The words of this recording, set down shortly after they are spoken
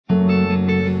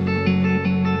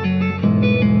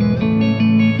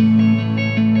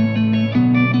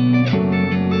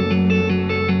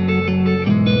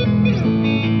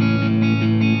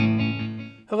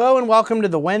welcome to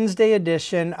the Wednesday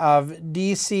edition of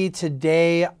DC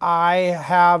Today. I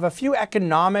have a few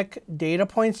economic data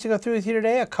points to go through with you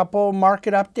today, a couple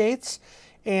market updates,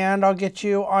 and I'll get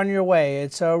you on your way.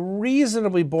 It's a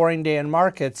reasonably boring day in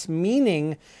markets,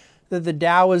 meaning that the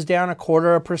Dow was down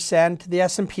 0.25%, the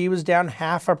S&P was down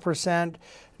 0.5%,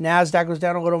 NASDAQ was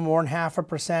down a little more than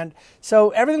 0.5%.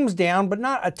 So everything was down, but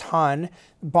not a ton.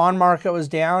 The bond market was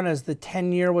down as the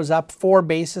 10-year was up 4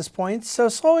 basis points. So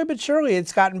slowly but surely,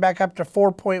 it's gotten back up to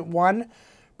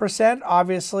 4.1%.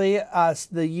 Obviously,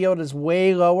 the yield is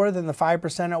way lower than the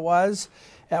 5% it was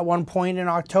at one point in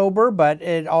October, but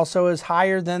it also is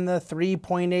higher than the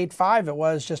 3.85 it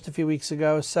was just a few weeks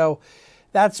ago. So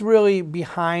that's really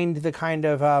behind the kind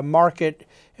of market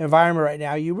environment right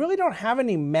now. You really don't have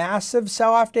any massive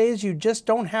sell-off days. You just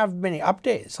don't have many up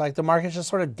days. Like the market's just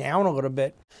sort of down a little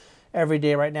bit every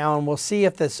day right now. And we'll see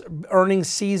if this earnings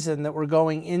season that we're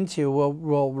going into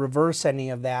will reverse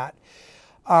any of that.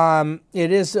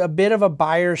 It is a bit of a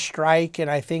buyer strike,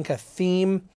 and I think a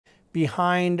theme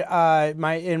behind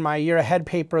in my year ahead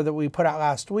paper that we put out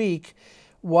last week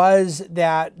was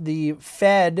that the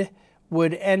Fed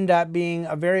would end up being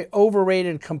a very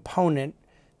overrated component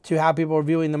to how people are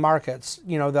viewing the markets.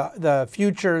 You know, the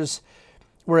futures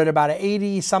were at about an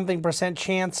 80-something%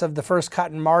 chance of the first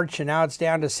cut in March, and now it's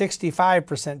down to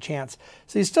 65% chance.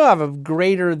 So you still have a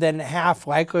greater than half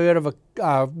likelihood of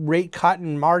a rate cut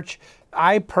in March.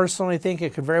 I personally think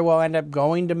it could very well end up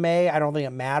going to May. I don't think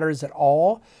it matters at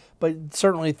all, but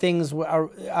certainly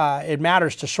it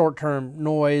matters to short-term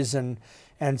noise and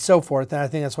so forth. And I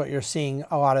think that's what you're seeing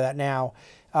a lot of that now.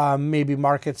 Maybe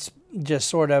markets just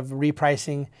sort of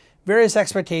repricing various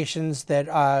expectations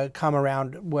that come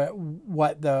around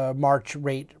what the March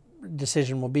rate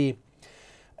decision will be.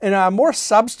 In a more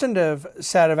substantive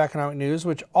set of economic news,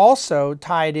 which also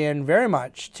tied in very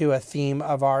much to a theme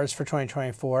of ours for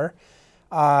 2024,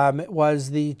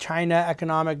 was the China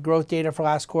economic growth data for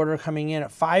last quarter coming in at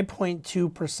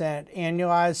 5.2%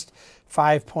 annualized,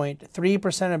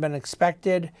 5.3% had been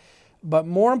expected. But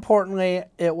more importantly,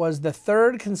 it was the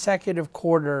third consecutive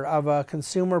quarter of a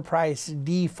consumer price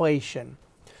deflation,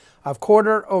 of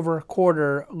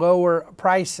quarter-over-quarter lower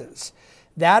prices.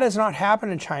 That has not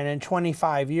happened in China in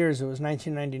 25 years. It was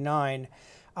 1999.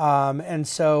 And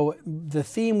so the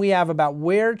theme we have about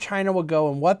where China will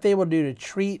go and what they will do to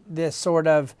treat this sort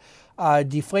of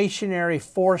deflationary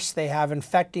force they have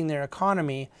infecting their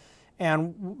economy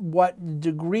and what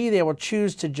degree they will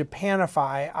choose to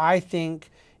Japanify, I think,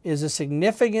 is a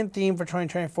significant theme for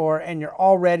 2024, and you're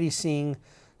already seeing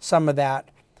some of that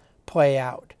play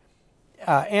out.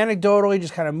 Anecdotally,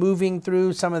 just kind of moving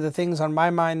through some of the things on my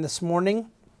mind this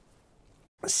morning,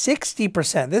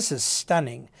 60%, this is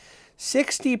stunning,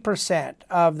 60%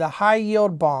 of the high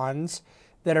yield bonds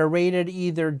that are rated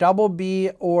either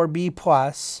BB or B+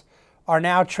 are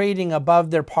now trading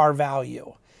above their par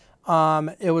value.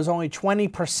 It was only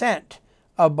 20%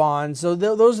 of bonds. So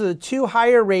those are the two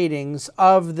higher ratings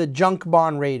of the junk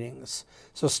bond ratings.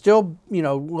 So still, you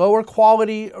know, lower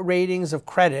quality ratings of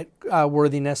credit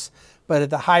worthiness, but at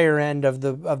the higher end of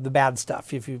the bad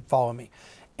stuff, if you follow me.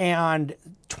 And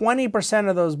 20%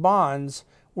 of those bonds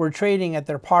were trading at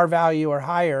their par value or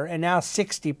higher, and now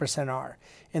 60% are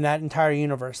in that entire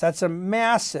universe. That's a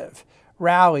massive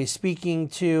rally, speaking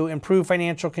to improved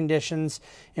financial conditions,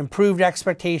 improved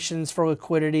expectations for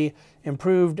liquidity,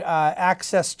 improved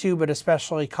access to, but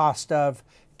especially cost of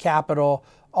capital,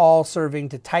 all serving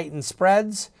to tighten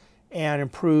spreads and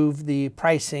improve the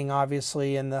pricing,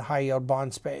 obviously, in the high yield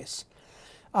bond space.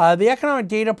 The economic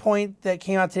data point that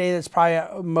came out today that's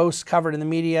probably most covered in the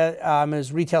media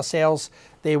is retail sales.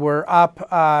 They were up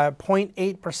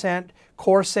 0.8%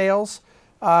 core sales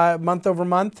month over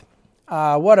month.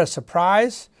 What a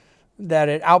surprise that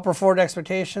it outperformed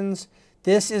expectations.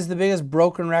 This is the biggest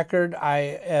broken record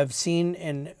I have seen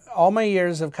in all my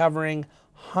years of covering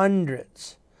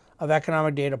hundreds of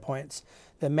economic data points.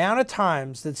 The amount of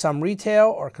times that some retail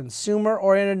or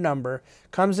consumer-oriented number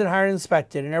comes in higher than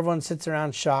expected and everyone sits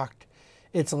around shocked,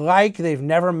 it's like they've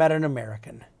never met an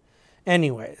American.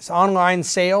 Anyways, online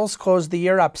sales closed the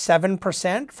year up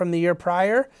 7% from the year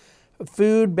prior.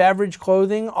 Food, beverage,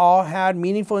 clothing all had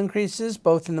meaningful increases,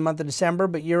 both in the month of December,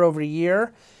 but year over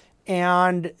year.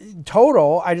 And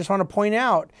total, I just want to point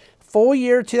out, full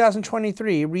year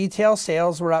 2023, retail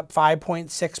sales were up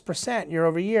 5.6% year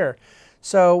over year.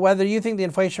 So whether you think the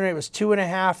inflation rate was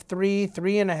 2.5, 3,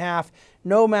 3.5,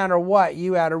 no matter what,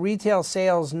 you had a retail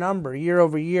sales number year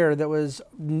over year that was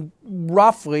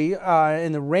roughly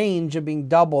in the range of being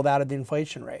double that of the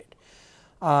inflation rate.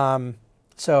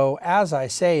 So as I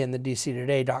say in the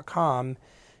DCtoday.com,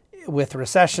 with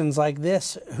recessions like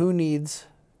this, who needs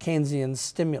Keynesian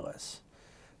stimulus.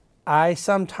 I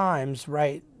sometimes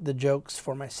write the jokes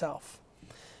for myself.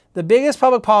 The biggest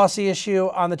public policy issue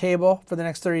on the table for the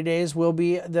next 30 days will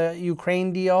be the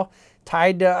Ukraine deal,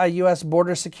 tied to a U.S.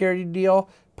 border security deal,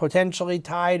 potentially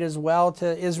tied as well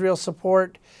to Israel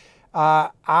support.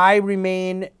 I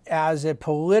remain as a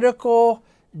political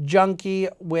junkie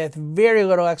with very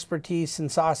little expertise in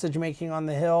sausage making on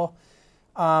the Hill,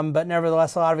 but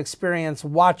nevertheless a lot of experience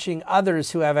watching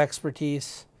others who have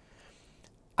expertise.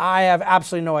 I have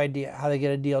absolutely no idea how they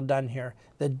get a deal done here.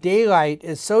 The daylight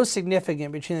is so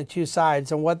significant between the two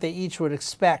sides and what they each would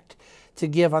expect to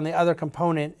give on the other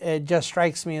component. It just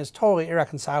strikes me as totally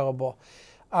irreconcilable,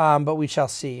 but we shall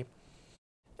see.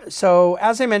 So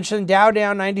as I mentioned, Dow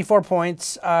down 94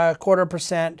 points,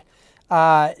 0.25%.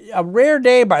 A rare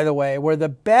day, by the way, where the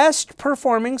best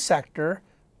performing sector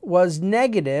was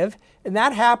negative, and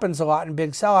that happens a lot in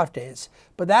big sell-off days.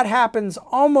 But that happens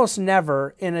almost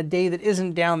never in a day that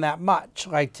isn't down that much,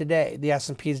 like today. The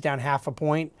S&P is down 0.5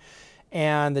 point,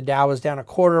 and the Dow was down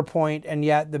 1/4 point, and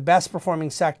yet the best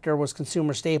performing sector was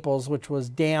consumer staples, which was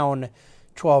down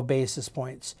 12 basis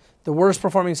points. The worst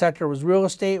performing sector was real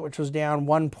estate, which was down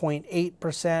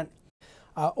 1.8%.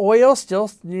 Oil still,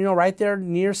 right there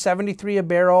near 73 a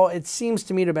barrel. It seems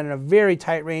to me to have been in a very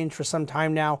tight range for some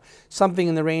time now, something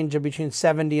in the range of between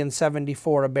 70 and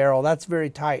 74 a barrel. That's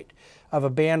very tight of a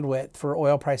bandwidth for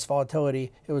oil price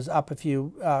volatility. It was up a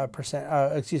few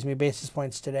basis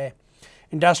points today.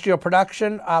 Industrial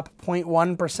production up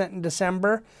 0.1% in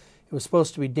December. It was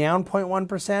supposed to be down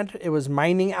 0.1%. It was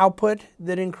mining output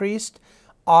that increased.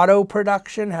 Auto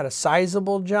production had a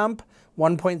sizable jump,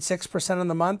 1.6% in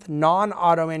the month.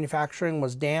 Non-auto manufacturing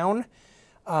was down.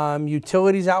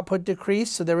 Utilities output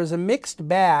decreased. So there was a mixed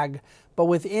bag, but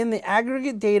within the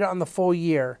aggregate data on the full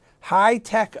year,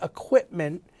 high-tech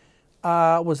equipment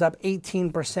was up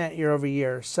 18% year over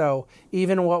year. So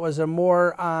even what was a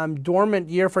more dormant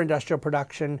year for industrial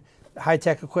production,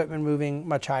 high-tech equipment moving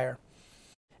much higher.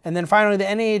 And then finally, the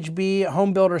NAHB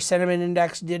Home Builder Sentiment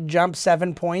Index did jump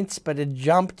 7 points, but it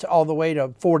jumped all the way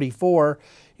to 44.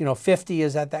 50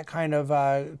 is at that kind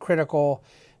of critical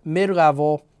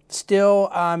mid-level. Still,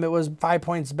 it was 5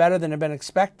 points better than had been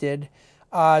expected.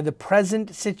 The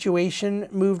present situation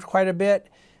moved quite a bit.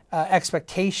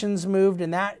 Expectations moved,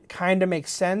 and that kind of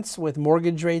makes sense with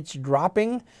mortgage rates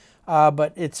dropping.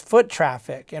 But it's foot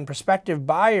traffic and prospective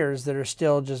buyers that are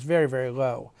still just very, very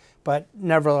low. But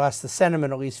nevertheless, the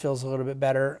sentiment at least feels a little bit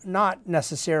better. Not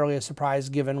necessarily a surprise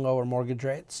given lower mortgage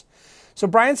rates. So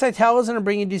Brian Seitel is going to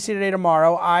bring you DC Today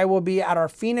tomorrow. I will be at our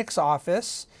Phoenix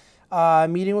office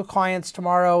meeting with clients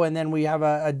tomorrow, and then we have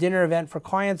a dinner event for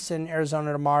clients in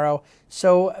Arizona tomorrow.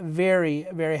 So very,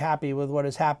 very happy with what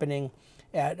is happening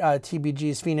at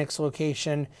TBG's Phoenix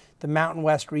location, the Mountain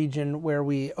West region where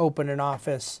we opened an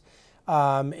office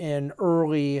in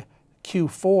early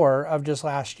Q4 of just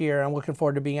last year. I'm looking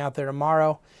forward to being out there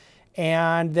tomorrow.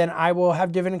 And then I will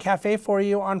have Dividend Cafe for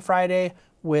you on Friday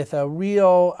with a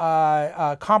real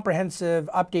comprehensive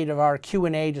update of our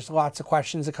Q&A, just lots of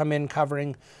questions that come in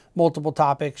covering multiple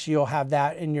topics. You'll have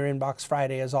that in your inbox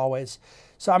Friday as always.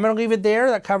 So I'm going to leave it there.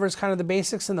 That covers kind of the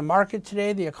basics in the market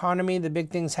today, the economy, the big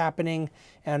things happening,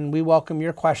 and we welcome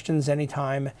your questions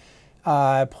anytime.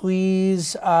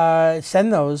 Please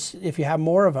send those, if you have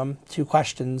more of them, to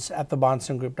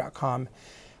questions@thebahnsengroup.com.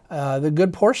 The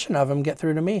good portion of them get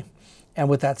through to me. And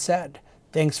with that said,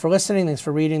 thanks for listening, thanks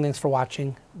for reading, thanks for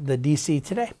watching the DC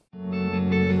Today.